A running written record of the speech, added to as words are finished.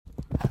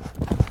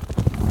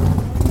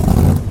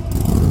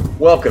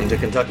Welcome to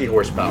Kentucky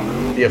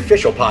Horsepower, the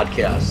official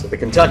podcast of the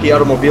Kentucky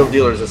Automobile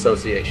Dealers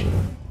Association.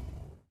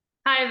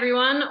 Hi,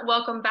 everyone.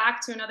 Welcome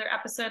back to another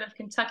episode of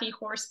Kentucky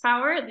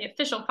Horsepower, the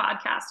official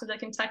podcast of the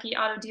Kentucky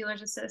Auto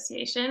Dealers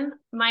Association.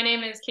 My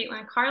name is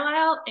Caitlin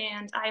Carlisle,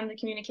 and I am the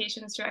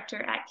Communications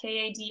Director at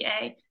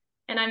KADA.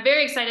 And I'm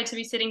very excited to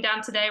be sitting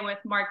down today with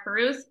Mark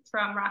Baruth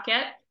from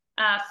RockED,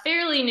 a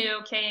fairly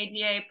new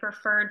KADA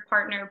Preferred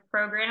Partner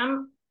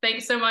program.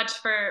 Thanks so much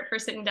for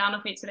sitting down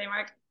with me today,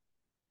 Mark.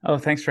 Oh,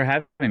 thanks for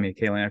having me,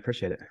 Caitlin. I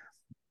appreciate it.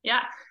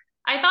 Yeah.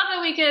 I thought that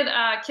we could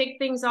kick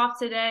things off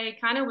today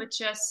kind of with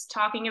just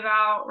talking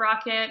about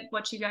RockED,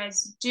 what you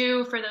guys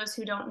do for those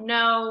who don't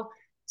know,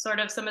 sort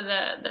of some of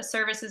the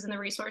services and the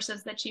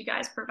resources that you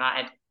guys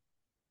provide.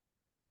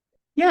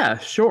 Yeah,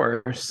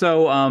 sure.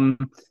 So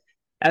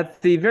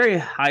at the very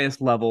highest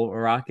level,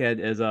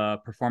 RockED is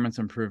a performance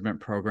improvement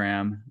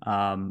program,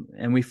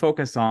 and we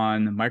focus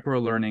on micro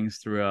learnings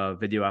through a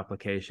video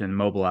application,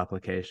 mobile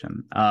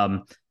application.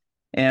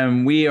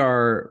 And we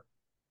are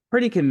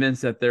pretty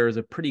convinced that there is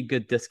a pretty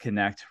good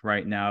disconnect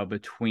right now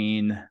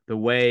between the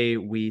way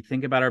we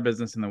think about our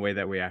business and the way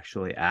that we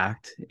actually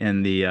act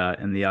in the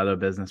auto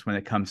business when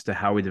it comes to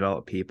how we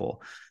develop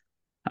people.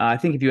 I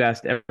think if you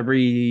asked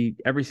every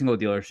single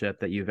dealership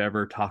that you've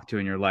ever talked to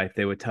in your life,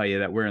 they would tell you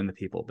that we're in the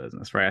people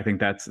business, right? I think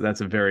that's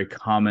a very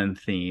common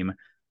theme.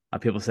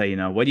 People say,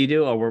 what do you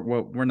do? Oh,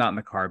 we're not in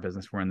the car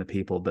business. We're in the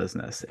people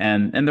business,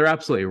 and they're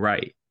absolutely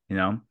right,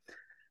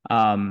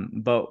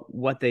 But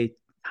what they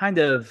kind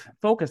of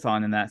focus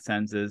on in that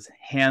sense is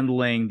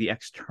handling the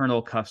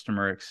external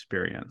customer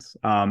experience.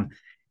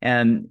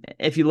 And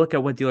if you look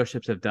at what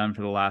dealerships have done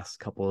for the last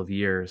couple of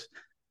years,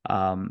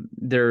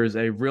 there's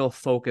a real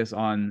focus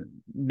on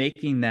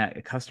making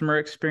that customer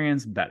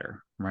experience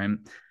better, right?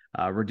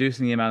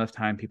 Reducing the amount of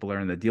time people are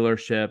in the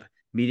dealership,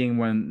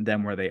 meeting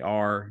them where they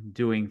are,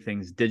 doing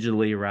things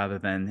digitally rather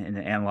than in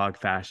an analog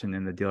fashion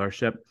in the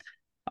dealership.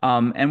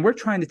 And we're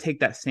trying to take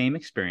that same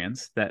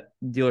experience that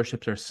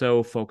dealerships are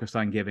so focused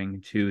on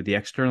giving to the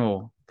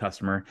external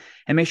customer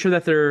and make sure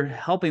that they're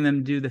helping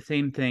them do the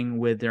same thing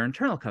with their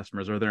internal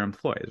customers or their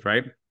employees,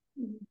 right?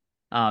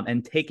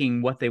 And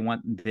taking what they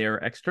want their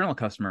external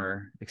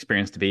customer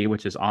experience to be,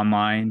 which is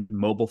online,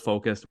 mobile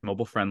focused,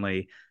 mobile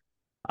friendly,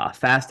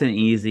 fast and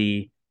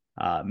easy,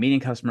 meeting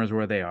customers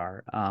where they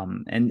are,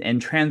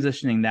 and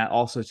transitioning that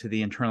also to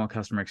the internal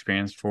customer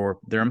experience for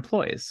their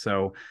employees.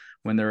 So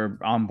when they're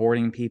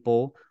onboarding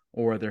people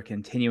or they're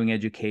continuing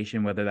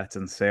education, whether that's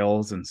in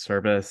sales and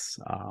service,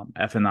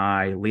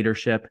 F&I,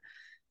 leadership,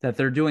 that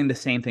they're doing the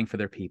same thing for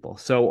their people.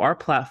 So our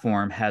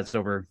platform has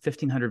over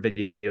 1,500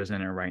 videos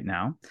in it right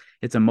now.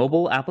 It's a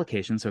mobile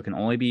application, so it can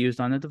only be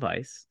used on a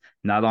device,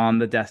 not on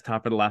the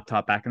desktop or the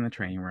laptop back in the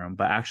training room,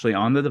 but actually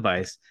on the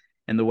device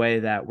in the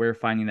way that we're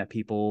finding that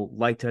people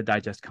like to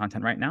digest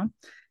content right now.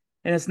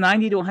 And it's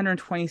 90 to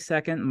 120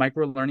 second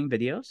micro learning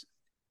videos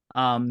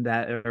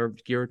that are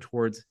geared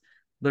towards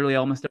literally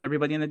almost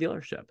everybody in the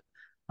dealership.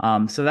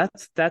 So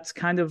that's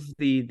kind of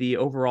the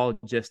overall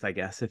gist, I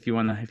guess, if you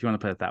want to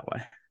put it that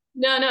way.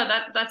 No,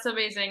 that's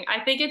amazing.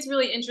 I think it's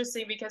really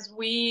interesting because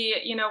we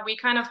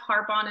kind of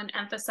harp on and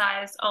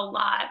emphasize a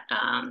lot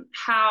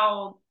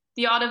how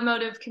the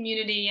automotive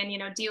community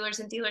and, dealers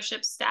and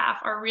dealership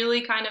staff are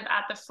really kind of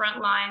at the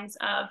front lines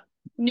of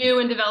new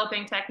and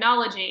developing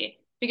technology.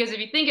 Because if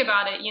you think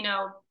about it,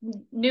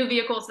 new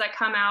vehicles that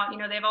come out,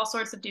 they have all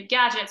sorts of new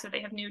gadgets or they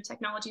have new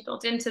technology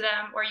built into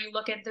them. Or you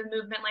look at the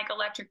movement like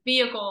electric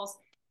vehicles.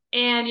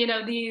 And,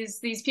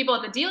 these people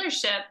at the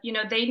dealership,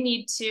 they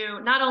need to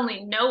not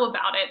only know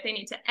about it, they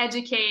need to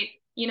educate,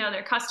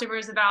 their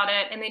customers about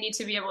it, and they need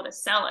to be able to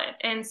sell it.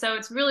 And so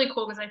it's really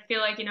cool because I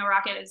feel like,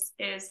 RockED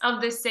is of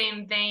the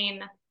same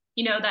vein,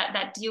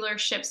 that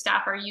dealership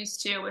staff are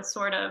used to with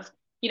sort of,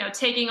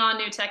 taking on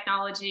new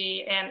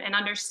technology and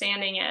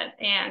understanding it.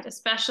 And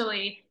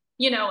especially,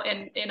 in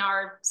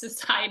our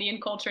society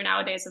and culture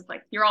nowadays of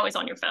like, you're always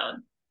on your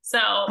phone. So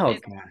oh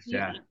gosh,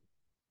 yeah.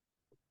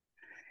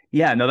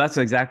 Yeah, no, that's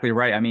exactly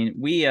right. I mean,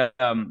 we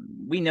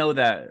know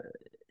that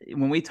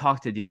when we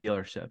talk to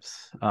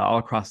dealerships all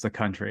across the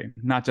country,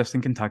 not just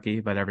in Kentucky,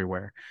 but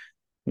everywhere,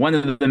 one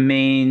of the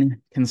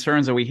main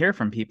concerns that we hear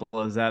from people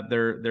is that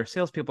their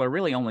salespeople are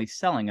really only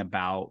selling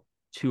about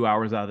 2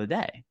 hours out of the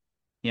day.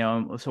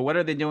 So what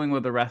are they doing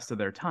with the rest of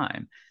their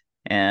time?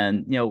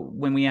 And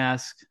when we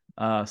ask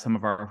some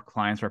of our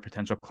clients or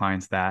potential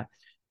clients that,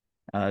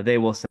 they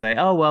will say,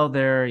 oh, well,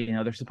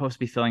 they're supposed to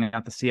be filling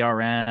out the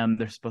CRM.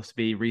 They're supposed to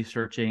be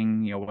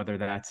researching, whether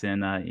that's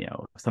in,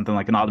 something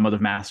like an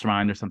automotive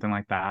mastermind or something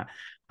like that.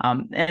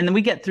 And then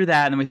we get through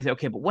that and we say,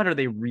 okay, but what are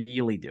they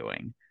really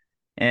doing?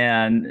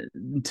 And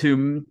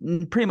to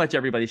pretty much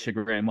everybody's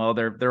chagrin, well,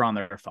 they're on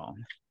their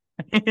phone.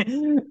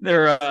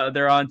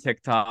 They're on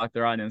TikTok,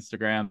 they're on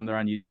Instagram, they're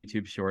on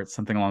YouTube Shorts,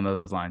 something along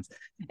those lines.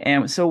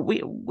 And so we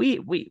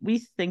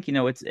think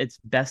it's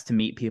best to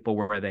meet people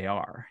where they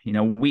are.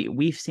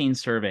 We've seen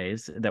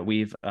surveys that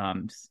we've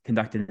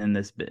conducted in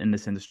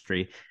this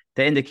industry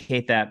that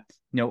indicate that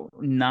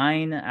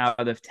 9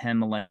 out of 10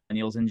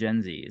 millennials and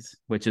Gen Zs,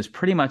 which is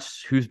pretty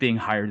much who's being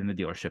hired in the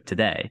dealership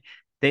today,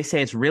 they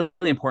say it's really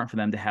important for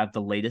them to have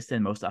the latest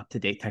and most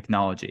up-to-date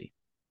technology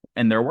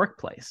in their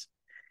workplace.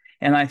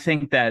 And I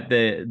think that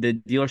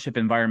the dealership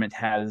environment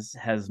has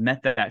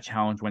met that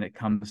challenge when it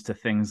comes to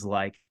things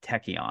like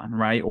Techion,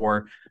 right,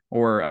 or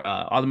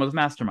Automotive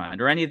Mastermind,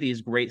 or any of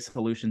these great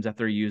solutions that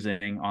they're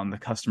using on the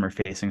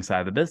customer-facing side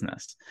of the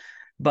business.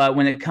 But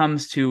when it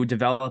comes to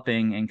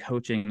developing and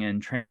coaching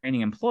and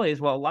training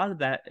employees, well, a lot of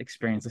that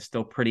experience is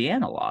still pretty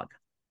analog.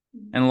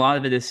 And a lot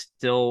of it is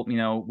still,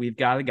 we've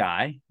got a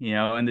guy,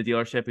 in the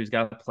dealership who's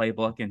got a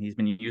playbook and he's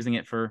been using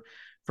it for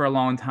a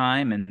long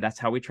time. And that's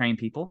how we train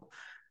people.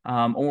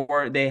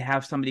 Or they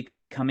have somebody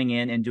coming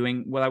in and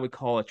doing what I would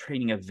call a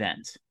training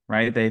event,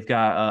 right? They've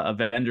got a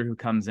vendor who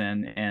comes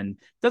in and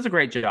does a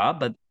great job,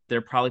 but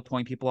they're probably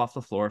pulling people off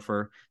the floor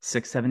for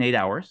 6, 7, 8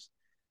 hours.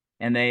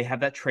 And they have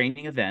that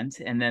training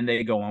event, and then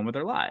they go on with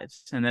their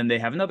lives. And then they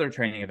have another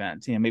training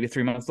event, maybe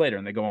 3 months later,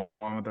 and they go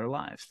on with their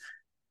lives.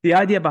 The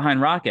idea behind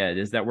RockEd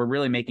is that we're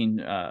really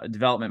making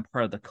development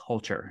part of the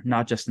culture,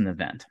 not just an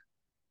event.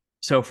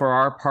 So for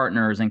our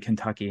partners in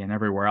Kentucky and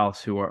everywhere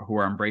else who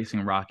are embracing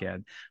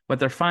RockEd, what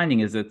they're finding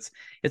is it's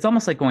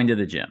almost like going to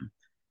the gym.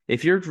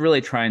 If you're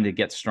really trying to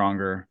get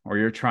stronger, or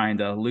you're trying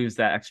to lose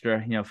that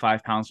extra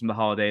 5 pounds from the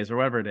holidays or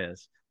whatever it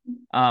is,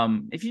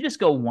 if you just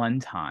go one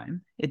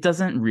time, it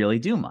doesn't really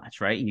do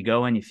much, right? You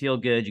go and you feel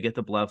good, you get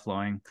the blood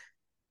flowing.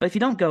 But if you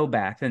don't go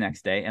back the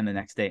next day and the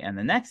next day and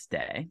the next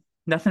day,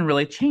 nothing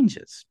really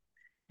changes.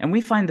 And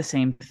we find the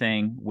same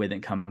thing when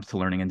it comes to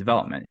learning and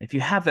development. If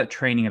you have that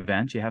training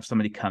event, you have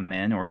somebody come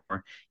in, or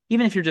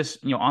even if you're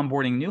just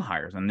onboarding new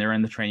hires and they're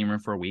in the training room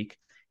for a week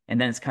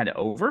and then it's kind of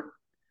over,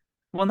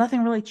 well,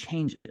 nothing really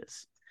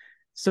changes.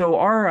 So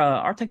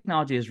our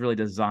technology is really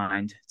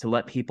designed to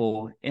let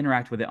people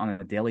interact with it on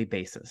a daily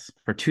basis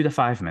for 2 to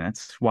 5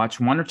 minutes, watch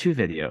 1 or 2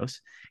 videos,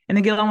 and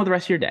then get on with the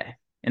rest of your day.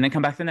 And then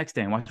come back the next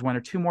day and watch 1 or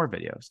 2 more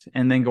videos,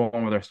 and then go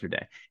on with the rest of your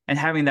day. And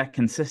having that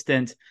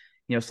consistent,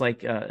 it's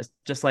like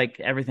just like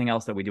everything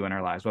else that we do in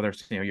our lives, whether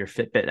it's your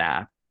Fitbit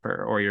app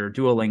or your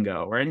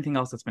Duolingo or anything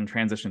else that's been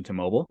transitioned to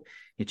mobile.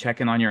 You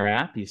check in on your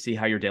app, you see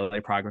how your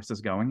daily progress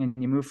is going, and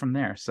you move from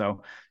there.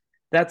 So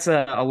that's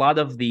a lot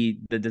of the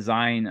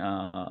design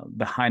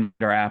behind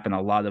our app, and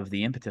a lot of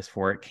the impetus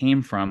for it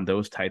came from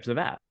those types of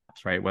apps,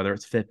 right? Whether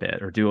it's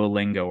Fitbit or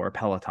Duolingo or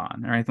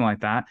Peloton or anything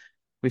like that.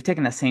 We've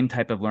taken that same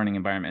type of learning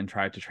environment and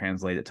tried to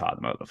translate it to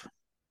automotive.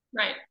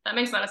 Right. That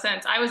makes a lot of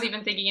sense. I was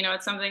even thinking,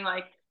 it's something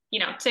like,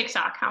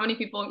 TikTok. How many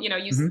people,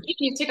 use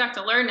TikTok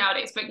to learn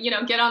nowadays, but,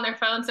 get on their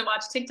phones and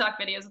watch TikTok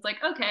videos. It's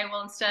like, okay,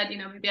 well, instead,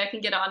 maybe I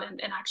can get on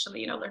and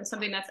actually, learn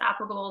something that's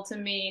applicable to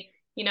me,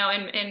 in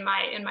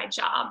my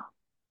job.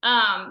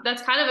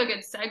 That's kind of a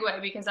good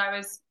segue, because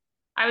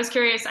I was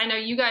curious. I know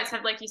you guys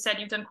have, like you said,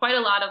 you've done quite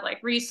a lot of like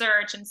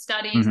research and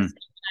studies. Mm-hmm.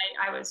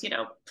 I was,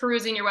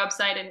 perusing your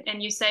website,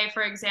 and you say,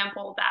 for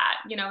example, that,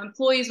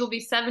 employees will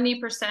be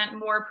 70%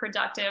 more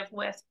productive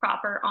with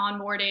proper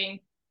onboarding.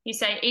 You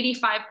say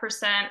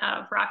 85%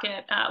 of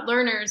RockED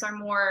learners are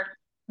more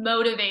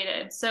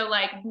motivated. So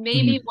like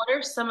maybe what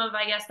are some of,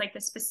 I guess, like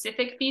the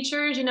specific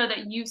features,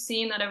 that you've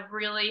seen that have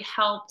really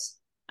helped,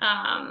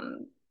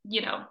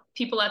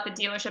 people at the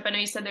dealership? I know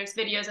you said there's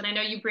videos, and I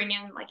know you bring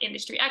in like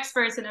industry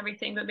experts and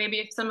everything, but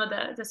maybe some of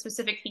the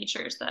specific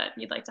features that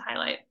you'd like to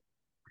highlight.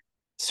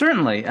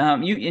 Certainly.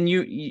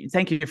 You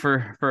thank you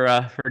for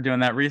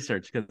doing that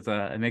research, because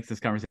it makes this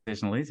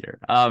conversation a little easier.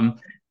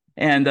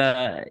 And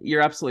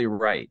you're absolutely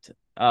right.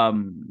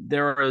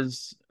 There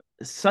is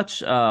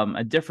such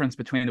a difference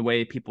between the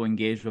way people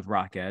engage with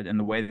RockED and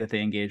the way that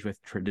they engage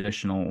with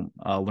traditional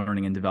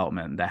learning and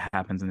development that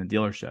happens in the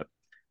dealership.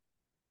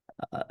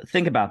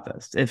 Think about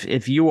this.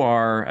 If you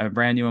are a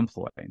brand new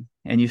employee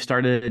and you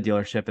started a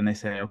dealership and they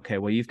say, okay,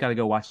 well, you've got to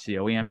go watch the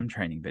OEM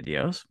training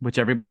videos, which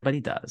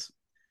everybody does.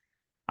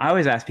 I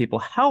always ask people,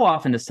 how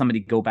often does somebody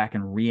go back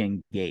and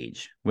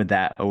re-engage with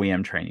that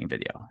OEM training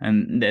video?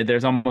 And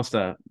there's almost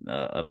a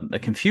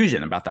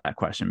confusion about that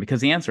question,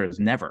 because the answer is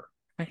never,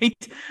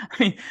 right?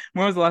 I mean,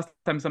 when was the last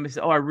time somebody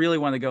said, oh, I really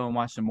want to go and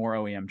watch some more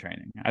OEM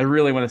training. I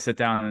really want to sit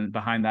down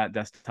behind that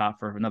desktop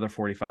for another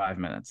 45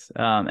 minutes.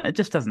 It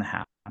just doesn't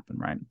happen,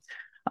 right?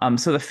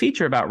 So the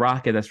feature about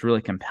RockED that's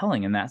really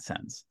compelling in that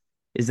sense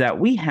is that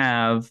we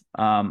have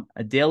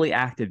a daily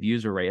active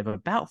user rate of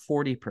about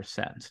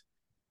 40%.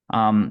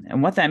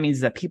 And what that means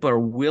is that people are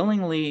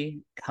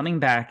willingly coming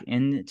back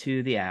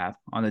into the app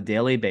on a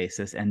daily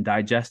basis and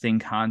digesting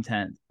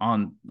content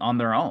on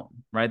their own,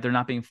 right? They're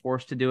not being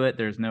forced to do it.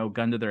 There's no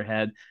gun to their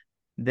head.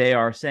 They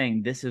are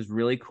saying, this is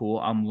really cool.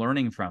 I'm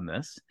learning from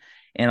this,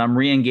 and I'm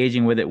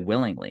re-engaging with it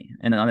willingly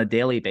and on a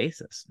daily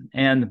basis.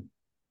 And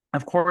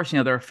of course,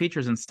 there are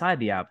features inside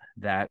the app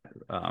that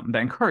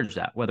encourage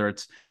that, whether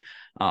it's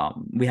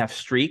we have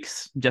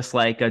streaks, just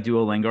like a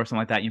Duolingo or something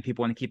like that.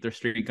 People want to keep their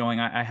streak going.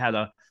 I had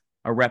a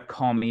rep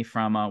call me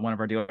from one of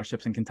our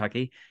dealerships in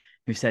Kentucky,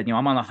 who said,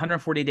 I'm on a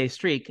 140-day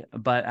streak,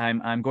 but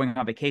I'm going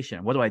on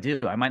vacation. What do?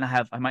 I might not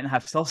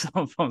have cell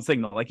phone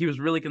signal. Like, he was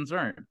really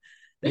concerned.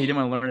 He didn't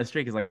want to learn a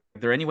streak. He's like,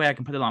 is there any way I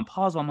can put it on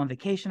pause while I'm on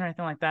vacation or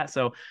anything like that?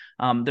 So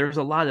there's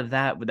a lot of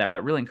that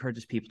really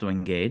encourages people to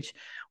engage.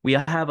 We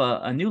have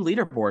a new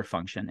leaderboard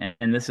function,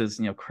 and this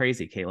is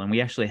crazy, Caitlin. We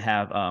actually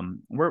have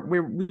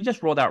we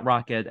just rolled out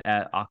RockEd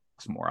at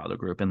Oxmoor Auto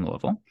Group in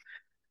Louisville,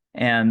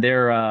 and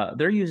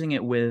they're using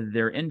it with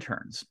their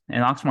interns.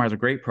 And Oxmoor has a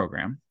great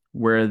program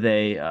where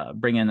they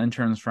bring in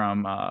interns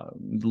from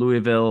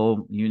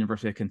Louisville,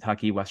 University of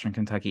Kentucky, Western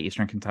Kentucky,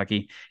 Eastern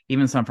Kentucky,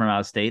 even some from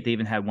out of state. They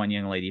even had one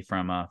young lady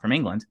from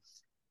England,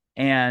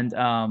 and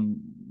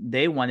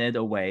they wanted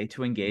a way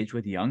to engage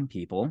with young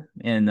people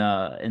in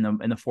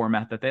the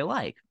format that they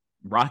like.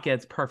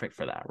 RockED's perfect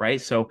for that, right?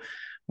 So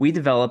we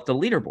developed a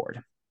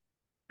leaderboard.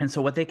 And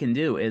so what they can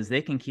do is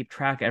they can keep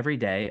track every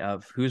day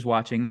of who's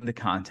watching the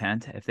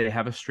content, if they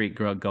have a streak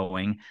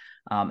going,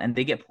 and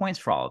they get points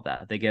for all of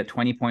that. They get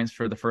 20 points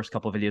for the first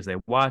couple of videos they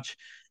watch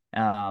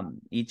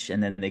each,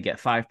 and then they get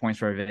 5 points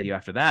for every video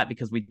after that,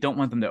 because we don't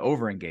want them to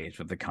over-engage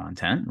with the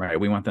content, right?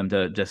 We want them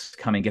to just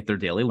come and get their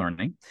daily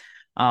learning.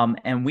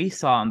 And we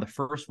saw in the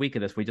first week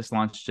of this, we just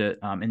launched it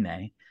in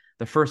May.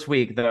 The first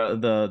week,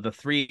 the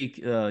three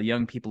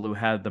young people who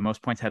had the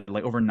most points had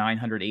like over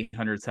 900,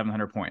 800,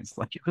 700 points.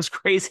 Like, it was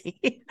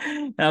crazy.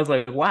 And I was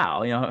like,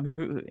 wow,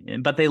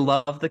 but they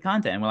loved the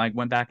content. And when I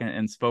went back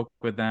and spoke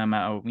with them,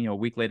 a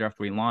week later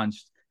after we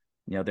launched,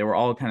 they were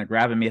all kind of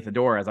grabbing me at the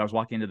door as I was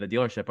walking into the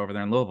dealership over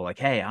there in Louisville, like,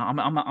 hey,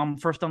 I'm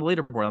first on the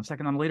leaderboard. I'm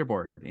second on the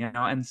leaderboard,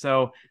 and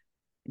so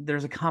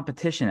there's a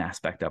competition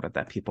aspect of it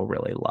that people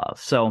really love.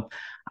 So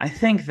I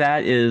think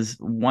that is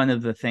one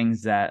of the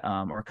things that,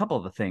 or a couple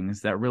of the things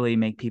that really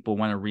make people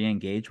want to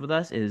re-engage with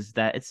us, is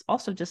that it's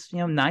also just,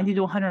 90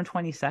 to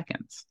 120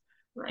 seconds.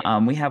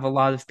 Right. We have a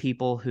lot of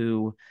people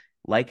who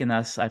liken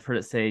us. I've heard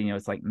it say,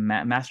 it's like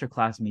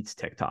masterclass meets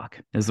TikTok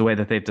is the way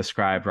that they've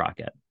described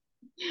RockED.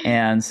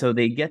 And so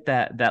they get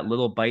that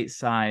little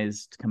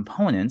bite-sized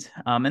component,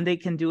 and they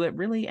can do it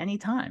really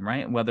anytime,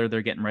 right? Whether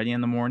they're getting ready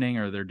in the morning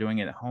or they're doing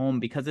it at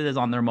home, because it is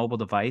on their mobile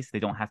device. They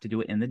don't have to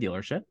do it in the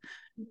dealership.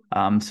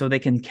 So they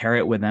can carry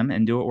it with them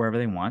and do it wherever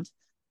they want.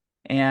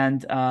 And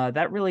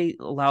that really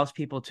allows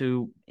people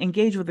to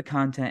engage with the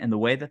content in the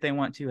way that they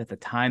want to, at the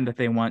time that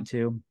they want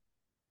to.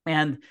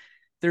 And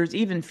there's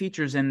even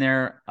features in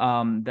there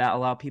that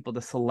allow people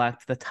to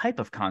select the type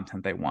of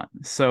content they want.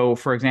 So,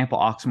 for example,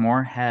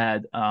 Oxmoor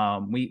had,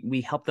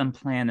 we helped them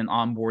plan an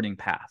onboarding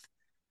path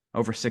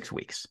over 6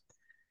 weeks.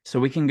 So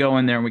we can go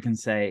in there and we can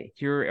say,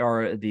 here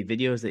are the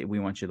videos that we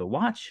want you to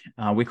watch.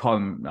 We call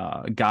them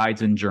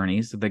guides and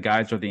journeys. The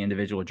guides are the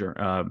individual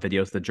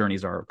videos. The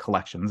journeys are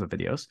collections of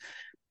videos.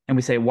 And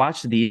we say,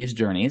 watch these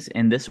journeys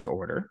in this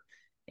order.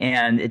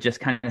 And it just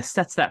kind of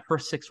sets that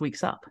first 6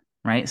 weeks up.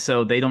 Right.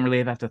 So they don't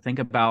really have to think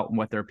about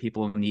what their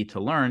people need to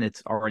learn.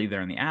 It's already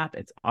there in the app.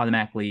 It's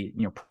automatically,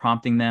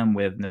 prompting them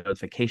with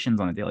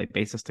notifications on a daily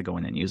basis to go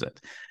in and use it.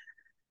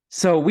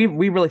 So we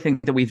really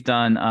think that we've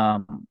done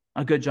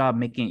a good job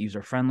making it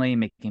user friendly,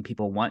 making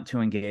people want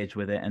to engage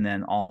with it. And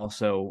then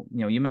also,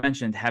 you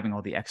mentioned having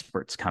all the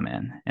experts come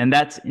in, and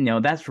that's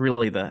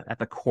really at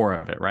the core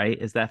of it,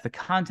 right? Is that if the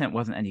content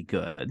wasn't any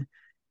good,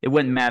 it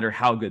wouldn't matter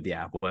how good the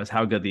app was,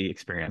 how good the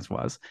experience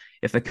was.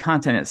 If the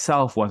content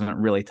itself wasn't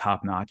really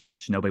top notch,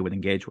 nobody would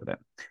engage with it.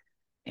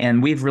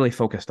 And we've really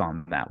focused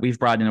on that. We've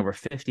brought in over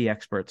 50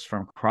 experts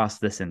from across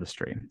this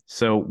industry.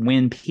 So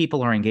when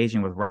people are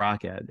engaging with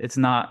RockED, it's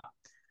not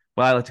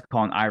what I like to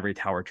call an ivory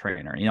tower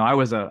trainer. I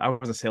was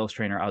a sales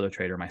trainer, auto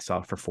trader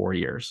myself for 4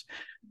 years.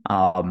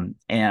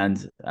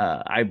 And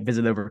I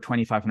visited over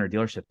 2,500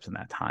 dealerships in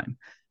that time.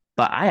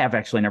 But I have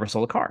actually never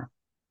sold a car.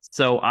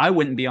 So I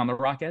wouldn't be on the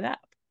RockED app,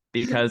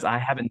 because I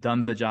haven't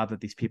done the job that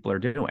these people are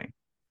doing.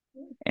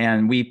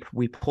 And we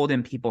pulled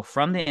in people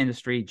from the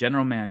industry,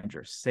 general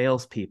managers,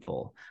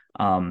 salespeople,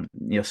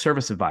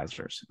 service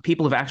advisors,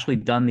 people who've actually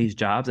done these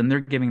jobs, and they're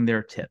giving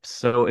their tips.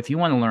 So if you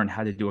want to learn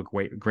how to do a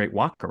great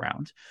walk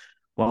around,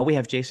 well, we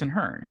have Jason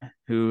Hearn,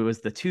 who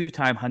is the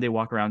 2-time Hyundai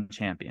walk around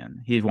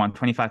champion. He's won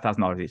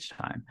 $25,000 each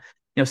time.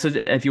 So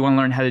if you want to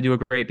learn how to do a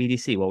great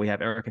BDC, well, we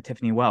have Erica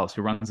Tiffany Wells,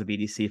 who runs a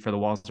BDC for the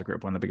Walzer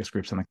Group, one of the biggest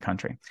groups in the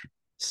country.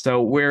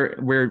 So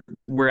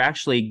we're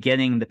actually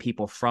getting the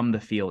people from the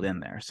field in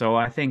there. So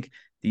I think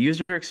the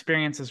user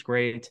experience is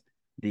great.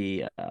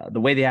 The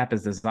way the app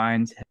is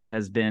designed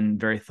has been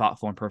very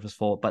thoughtful and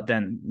purposeful. But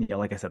then,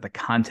 like I said, the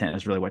content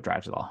is really what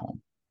drives it all home.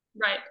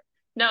 Right.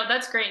 No,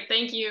 that's great.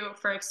 Thank you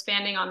for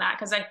expanding on that,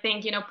 because I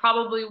think,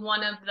 probably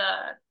one of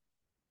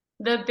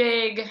the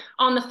big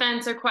on the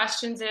fence or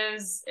questions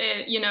is,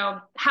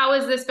 how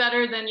is this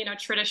better than,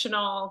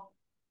 traditional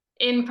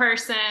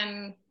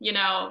in-person,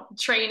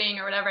 training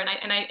or whatever.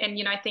 And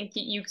I think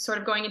you sort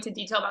of going into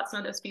detail about some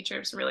of those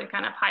features really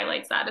kind of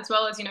highlights that, as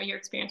well as, your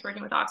experience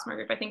working with Oxmoor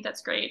Group. I think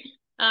that's great.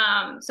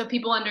 So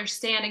people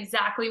understand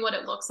exactly what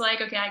it looks like.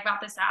 Okay, I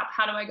got this app.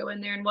 How do I go in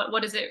there, and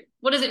what does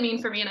it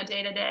mean for me on a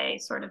day-to-day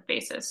sort of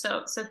basis?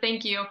 So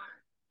thank you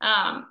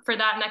for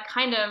that. And that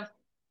kind of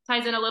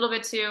ties in a little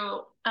bit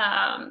to,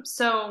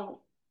 so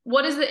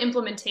what does the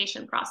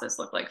implementation process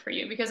look like for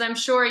you? Because I'm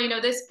sure,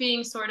 this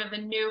being sort of a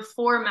new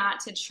format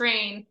to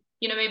train,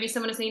 maybe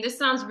someone is saying, this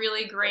sounds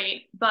really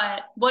great,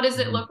 but what does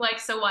it look like?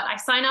 So what? I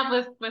sign up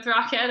with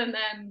RockED, and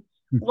then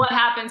what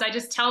happens? I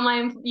just tell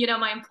my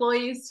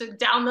employees to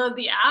download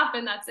the app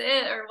and that's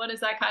it? Or what does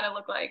that kind of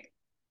look like?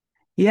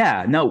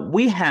 Yeah, no,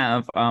 we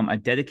have a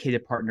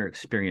dedicated partner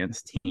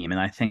experience team. And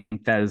I think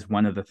that is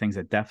one of the things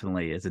that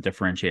definitely is a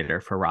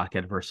differentiator for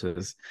RockED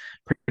versus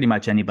pretty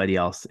much anybody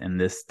else in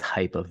this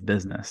type of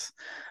business.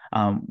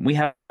 We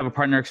have a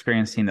partner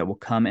experience team that will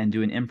come and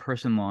do an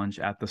in-person launch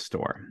at the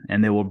store,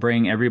 and they will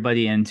bring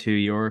everybody into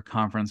your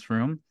conference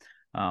room,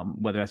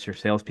 whether that's your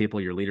salespeople,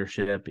 your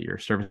leadership, your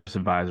service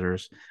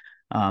advisors.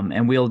 And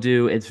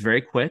it's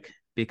very quick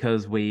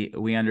because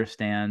we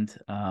understand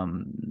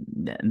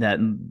that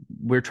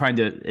we're trying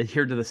to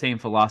adhere to the same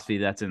philosophy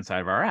that's inside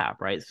of our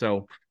app, right?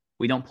 So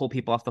we don't pull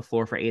people off the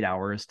floor for 8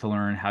 hours to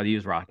learn how to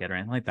use RockED or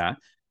anything like that.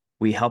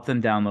 We help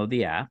them download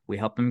the app. We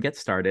help them get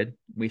started.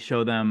 We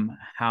show them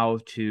how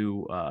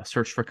to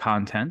search for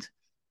content.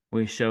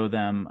 We show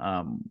them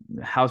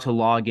how to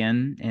log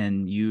in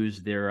and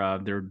use their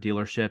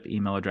dealership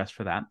email address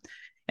for that.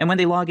 And when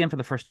they log in for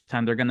the first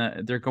time, they're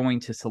going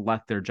to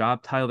select their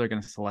job title, they're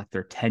going to select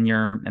their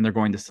tenure, and they're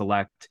going to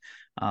select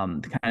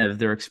kind of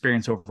their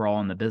experience overall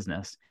in the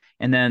business.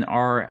 And then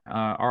our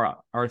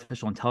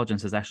artificial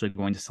intelligence is actually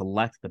going to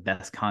select the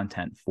best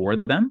content for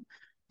them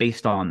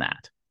based on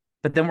that.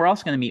 But then we're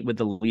also going to meet with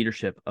the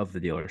leadership of the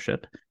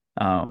dealership,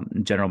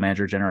 general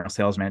manager, general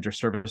sales manager,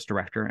 service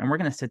director, and we're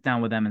going to sit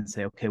down with them and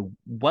say, okay,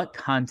 what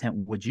content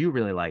would you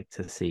really like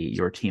to see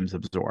your teams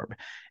absorb?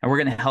 And we're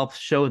going to help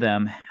show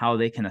them how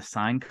they can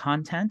assign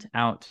content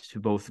out to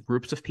both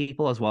groups of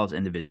people as well as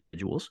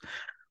individuals.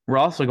 We're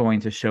also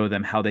going to show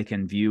them how they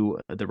can view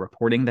the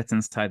reporting that's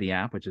inside the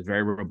app, which is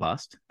very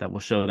robust, that will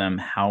show them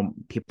how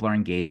people are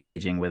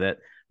engaging with it,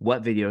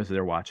 what videos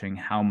they're watching,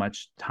 how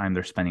much time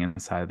they're spending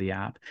inside of the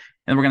app.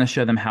 And we're going to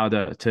show them how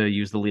to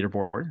use the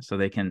leaderboard so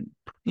they can,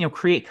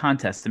 create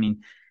contests. I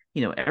mean,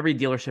 every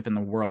dealership in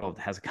the world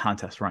has a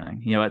contest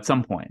running, at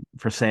some point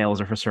for sales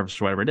or for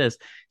service or whatever it is.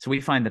 So we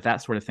find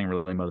that sort of thing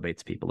really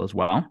motivates people as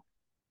well.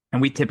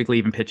 And we typically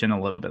even pitch in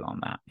a little bit on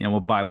that. We'll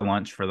buy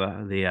lunch for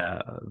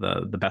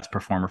the best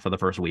performer for the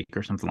first week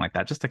or something like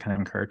that, just to kind of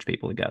encourage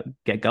people to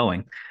get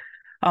going.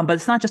 But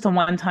it's not just a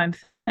one-time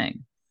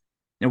thing.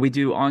 We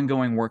do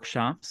ongoing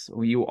workshops.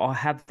 You all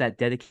have that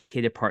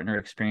dedicated partner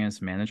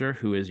experience manager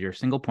who is your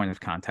single point of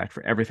contact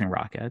for everything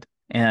RockED.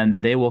 And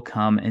they will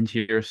come into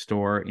your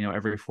store,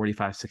 every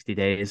 45, 60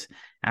 days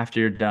after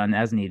you're done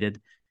as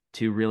needed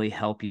to really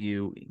help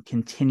you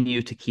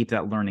continue to keep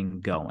that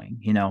learning going.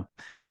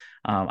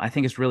 I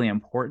think it's really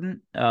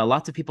important.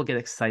 Lots of people get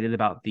excited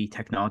about the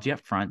technology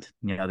up front.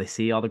 They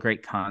see all the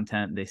great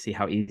content. They see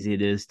how easy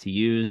it is to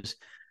use.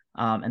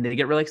 And they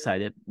get really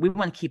excited. We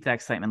want to keep that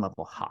excitement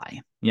level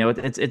high.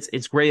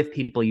 It's great if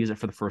people use it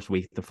for the first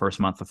week, the first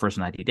month, the first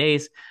 90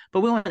 days,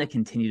 but we want to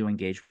continue to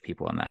engage with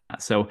people on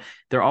that. So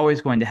they're always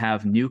going to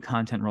have new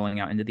content rolling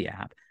out into the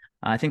app.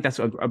 I think that's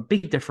a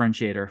big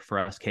differentiator for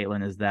us,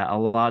 Caitlin, is that a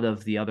lot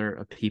of the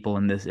other people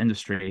in this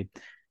industry,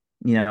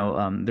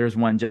 there's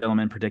one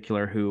gentleman in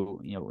particular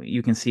who,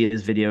 you can see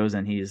his videos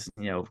and he's,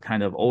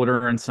 kind of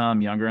older in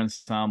some, younger in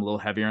some, a little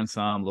heavier in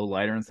some, a little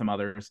lighter in some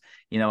others,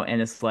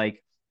 and it's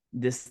like,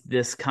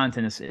 this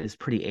content is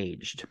pretty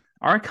aged.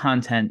 Our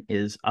content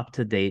is up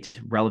to date,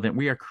 relevant.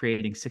 We are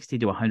creating 60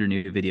 to 100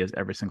 new videos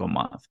every single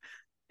month.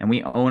 And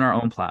we own our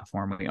own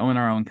platform. We own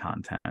our own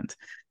content.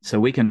 So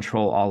we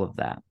control all of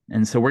that.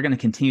 And so we're going to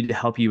continue to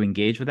help you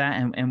engage with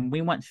that. And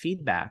we want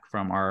feedback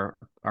from our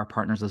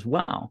partners as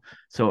well.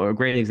 So a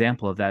great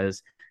example of that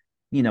is,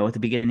 at the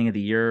beginning of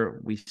the year,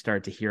 we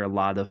started to hear a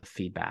lot of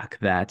feedback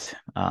that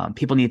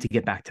people need to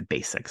get back to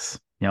basics.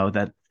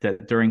 That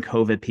during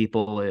COVID,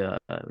 people,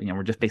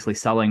 were just basically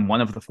selling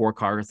one of the 4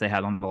 cars they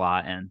had on the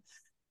lot. And,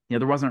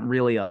 there wasn't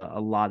really a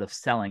lot of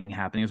selling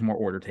happening. It was more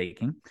order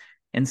taking.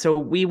 And so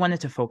we wanted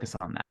to focus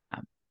on that.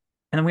 And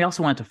then we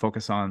also wanted to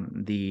focus on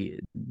the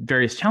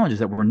various challenges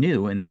that were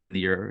new in the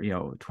year,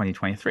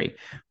 2023.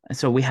 And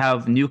so we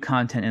have new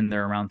content in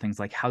there around things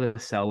like how to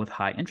sell with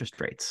high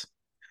interest rates.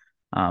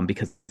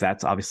 Because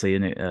that's obviously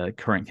in a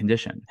current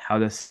condition, how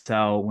to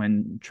sell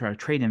when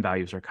trade-in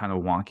values are kind of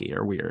wonky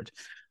or weird.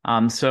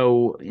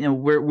 So,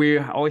 we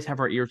always have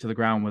our ear to the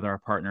ground with our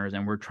partners,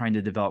 and we're trying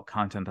to develop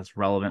content that's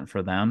relevant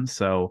for them.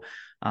 So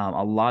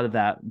a lot of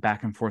that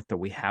back and forth that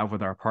we have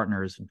with our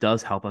partners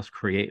does help us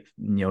create,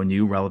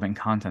 new relevant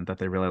content that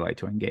they really like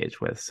to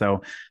engage with.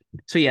 So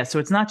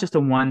it's not just a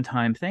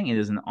one-time thing. It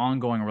is an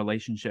ongoing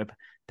relationship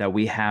that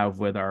we have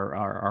with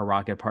our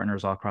RockED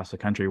partners all across the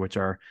country, which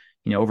are,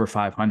 over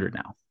 500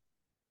 now.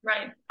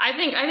 Right. I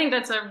think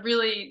that's a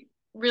really,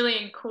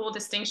 really cool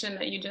distinction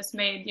that you just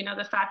made.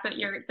 The fact that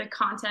the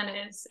content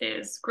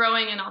is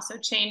growing and also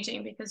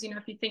changing, because,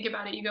 if you think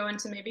about it, you go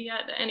into maybe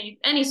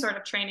any sort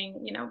of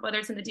training, whether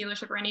it's in the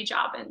dealership or any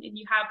job, and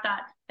you have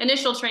that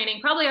initial training.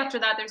 Probably after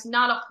that, there's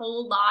not a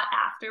whole lot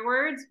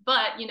afterwards,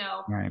 but,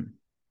 right.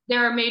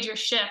 There are major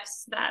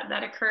shifts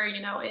that occur,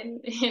 in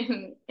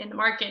the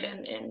market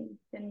and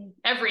in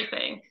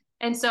everything.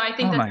 And so I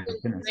think that's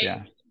really great.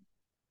 Yeah.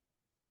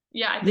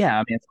 Yeah, I think. Yeah,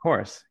 I mean, of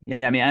course. Yeah,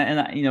 I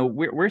mean,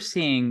 we're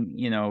seeing,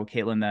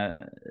 Caitlin,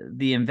 that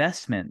the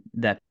investment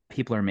that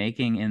people are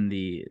making in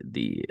the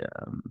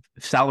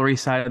salary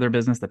side of their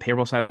business, the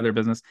payroll side of their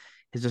business,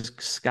 has just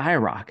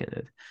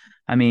skyrocketed.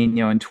 I mean,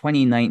 in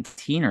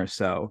 2019 or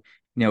so,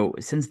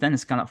 since then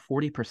it's gone up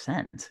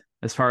 40%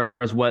 as far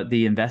as what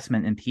the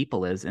investment in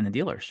people is in a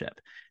dealership.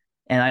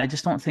 And I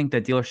just don't think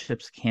that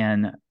dealerships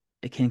can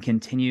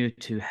continue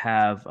to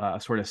have a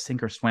sort of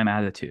sink or swim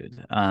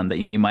attitude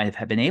that you might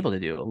have been able to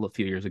do a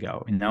few years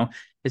ago.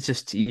 It's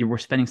just we're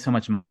spending so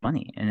much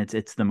money, and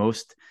it's the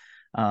most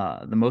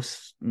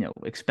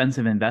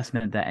expensive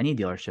investment that any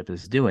dealership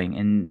is doing,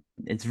 and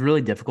it's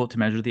really difficult to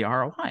measure the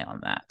ROI on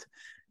that.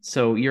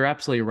 So you're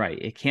absolutely right.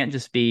 It can't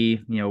just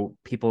be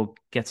people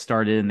get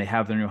started and they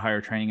have their new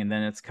hire training, and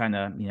then it's kind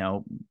of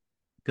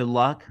good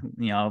luck.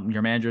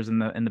 Your manager's in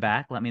the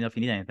back. Let me know if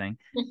you need anything.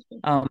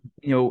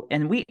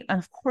 And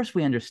of course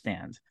we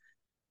understand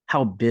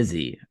how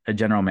busy a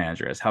general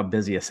manager is, how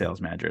busy a sales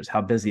manager is,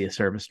 how busy a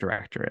service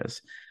director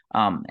is.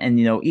 And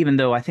even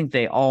though I think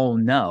they all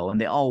know and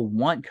they all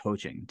want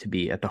coaching to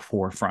be at the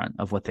forefront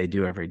of what they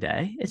do every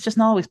day, it's just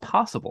not always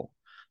possible.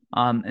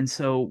 And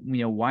so,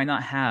 why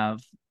not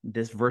have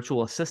this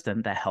virtual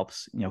assistant that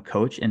helps,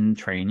 coach and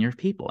train your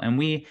people? And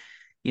we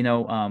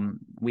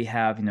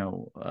have,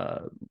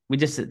 we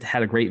just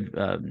had a great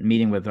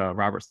meeting with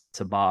Robert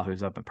Sabah,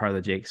 who's up a part of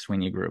the Jake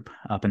Sweeney group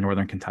up in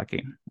Northern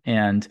Kentucky.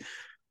 And,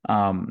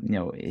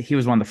 he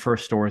was one of the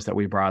first stores that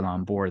we brought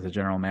on board as a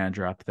general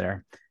manager up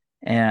there.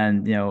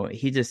 And,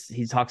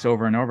 he talks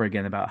over and over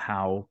again about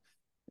how,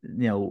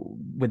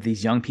 with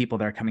these young people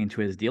that are coming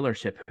into his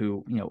dealership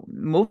who,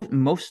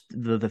 most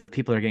of the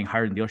people that are getting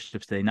hired in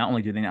dealerships today, not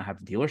only do they not have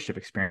dealership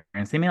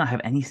experience, they may not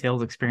have any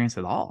sales experience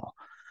at all.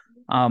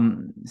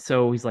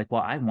 So he's like,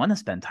 well, I want to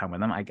spend time with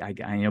them.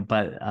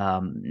 But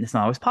it's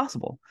not always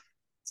possible.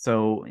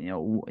 So,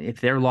 if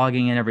they're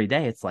logging in every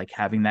day, it's like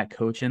having that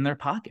coach in their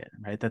pocket,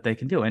 right? That they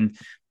can do. And,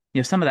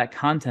 some of that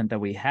content that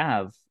we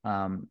have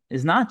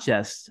is not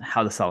just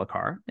how to sell a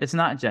car. It's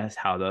not just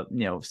how to,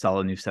 sell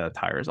a new set of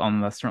tires,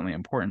 although that's certainly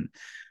important.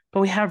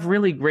 But we have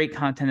really great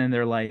content in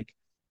there. Like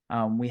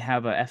we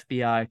have a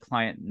FBI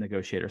client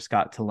negotiator,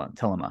 Scott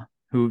Tillema,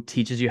 who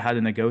teaches you how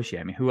to negotiate.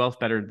 I mean, who else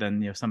better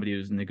than somebody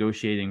who's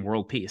negotiating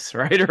world peace,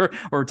 right,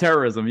 or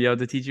terrorism,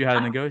 to teach you how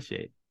to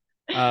negotiate.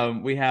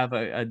 We have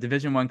a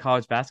Division I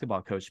college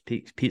basketball coach,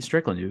 Pete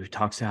Strickland, who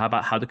talks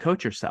about how to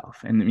coach yourself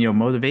and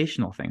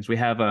motivational things. We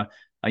have a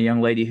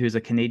young lady who's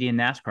a Canadian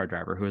NASCAR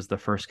driver who was the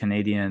first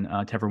Canadian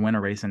to ever win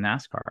a race in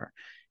NASCAR,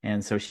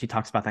 and so she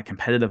talks about that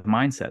competitive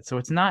mindset. So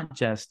it's not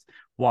just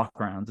walk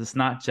arounds, it's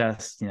not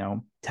just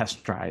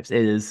test drives.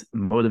 It is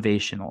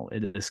motivational,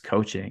 it is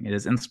coaching, it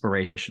is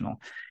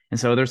inspirational. And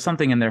so there's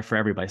something in there for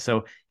everybody.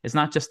 So it's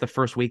not just the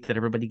first week that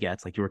everybody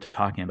gets, like you were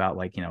talking about,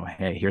 like,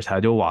 hey, here's how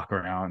to do a walk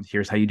around.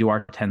 Here's how you do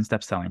our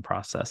 10-step selling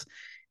process.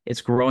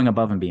 It's growing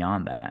above and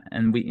beyond that.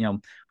 And we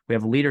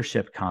have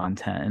leadership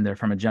content in there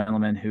from a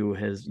gentleman who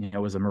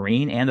was a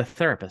Marine and a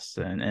therapist.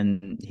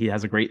 And he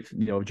has a great,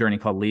 journey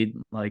called Lead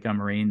Like a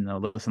Marine,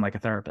 Listen Like a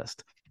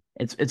Therapist.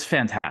 It's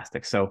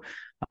fantastic. So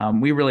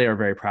we really are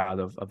very proud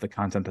of the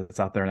content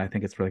that's out there. And I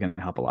think it's really going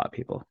to help a lot of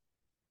people.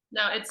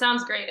 No, it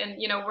sounds great. And,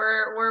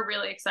 we're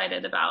really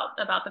excited about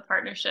the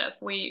partnership.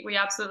 We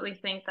absolutely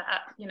think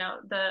that,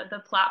 the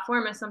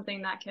platform is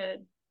something that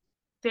could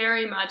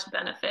very much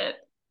benefit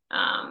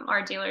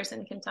our dealers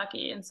in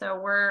Kentucky. And so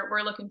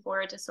we're looking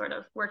forward to sort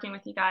of working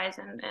with you guys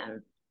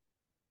and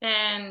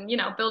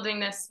building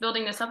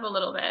this up a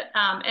little bit.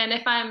 And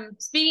if I'm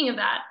speaking of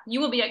that,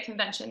 you will be at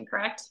convention,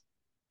 correct?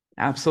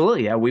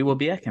 Absolutely. Yeah, we will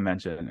be at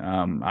convention.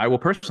 I will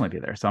personally be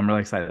there. So I'm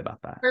really excited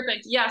about that.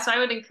 Perfect. Yeah. So I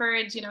would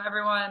encourage,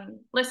 everyone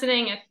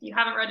listening, if you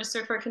haven't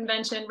registered for a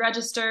convention,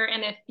 register.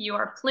 And if you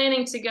are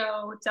planning to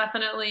go,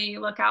 definitely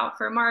look out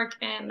for Mark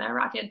and the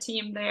RockED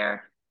team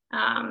there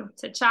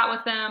to chat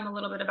with them a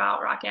little bit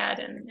about RockED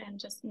and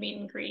just meet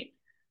and greet.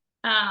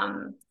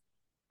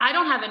 I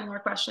don't have any more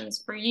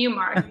questions for you,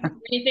 Mark.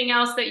 Anything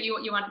else that you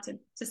wanted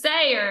to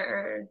say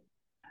or?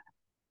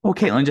 Well,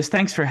 Caitlin, just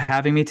thanks for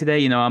having me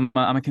today. I'm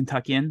a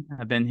Kentuckian.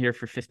 I've been here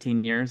for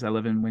 15 years. I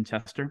live in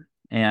Winchester,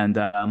 and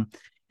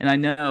I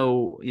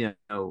know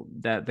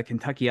that the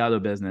Kentucky auto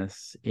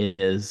business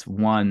is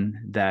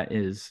one that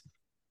is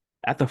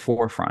at the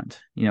forefront.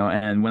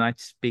 And when I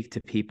speak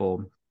to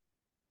people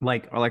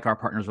like our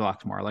partners with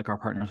Lockmore, like our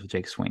partners with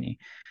Jake Sweeney,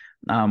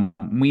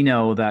 we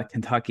know that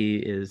Kentucky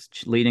is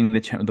leading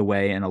the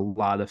way in a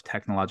lot of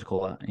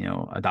technological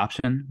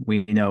adoption.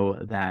 We know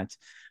that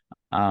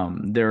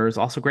there's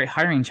also great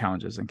hiring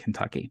challenges in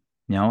Kentucky,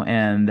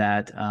 and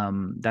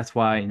that's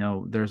why,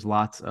 there's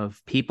lots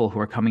of people who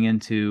are coming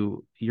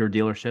into your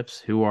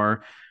dealerships who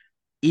are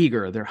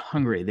eager, they're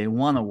hungry, they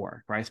want to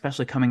work, right?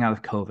 Especially coming out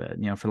of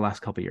COVID, for the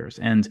last couple of years.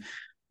 And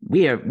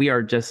we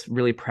are just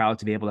really proud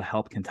to be able to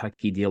help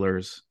Kentucky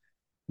dealers,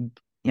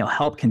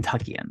 help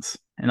Kentuckians.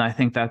 And I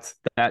think that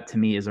to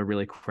me is a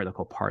really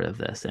critical part of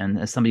this. And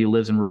as somebody who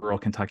lives in rural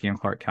Kentucky and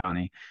Clark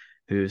County,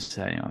 who's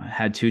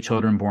had 2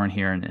 children born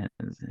here and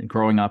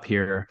growing up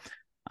here,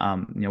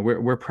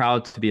 we're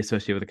proud to be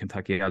associated with the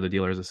Kentucky Auto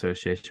Dealers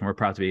Association. We're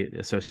proud to be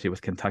associated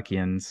with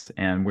Kentuckians,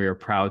 and we're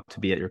proud to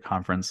be at your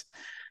conference.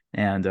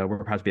 And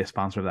we're proud to be a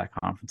sponsor of that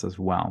conference as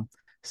well.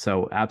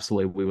 So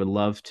absolutely, we would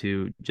love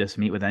to just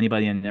meet with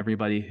anybody and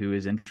everybody who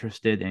is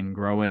interested in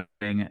growing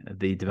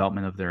the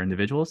development of their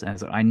individuals,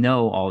 as I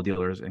know all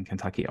dealers in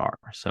Kentucky are.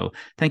 So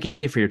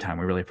thank you for your time.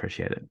 We really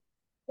appreciate it.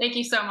 Thank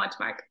you so much,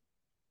 Mark.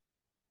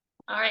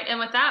 All right, and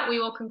with that, we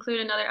will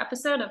conclude another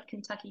episode of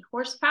Kentucky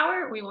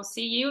Horsepower. We will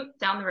see you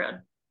down the road.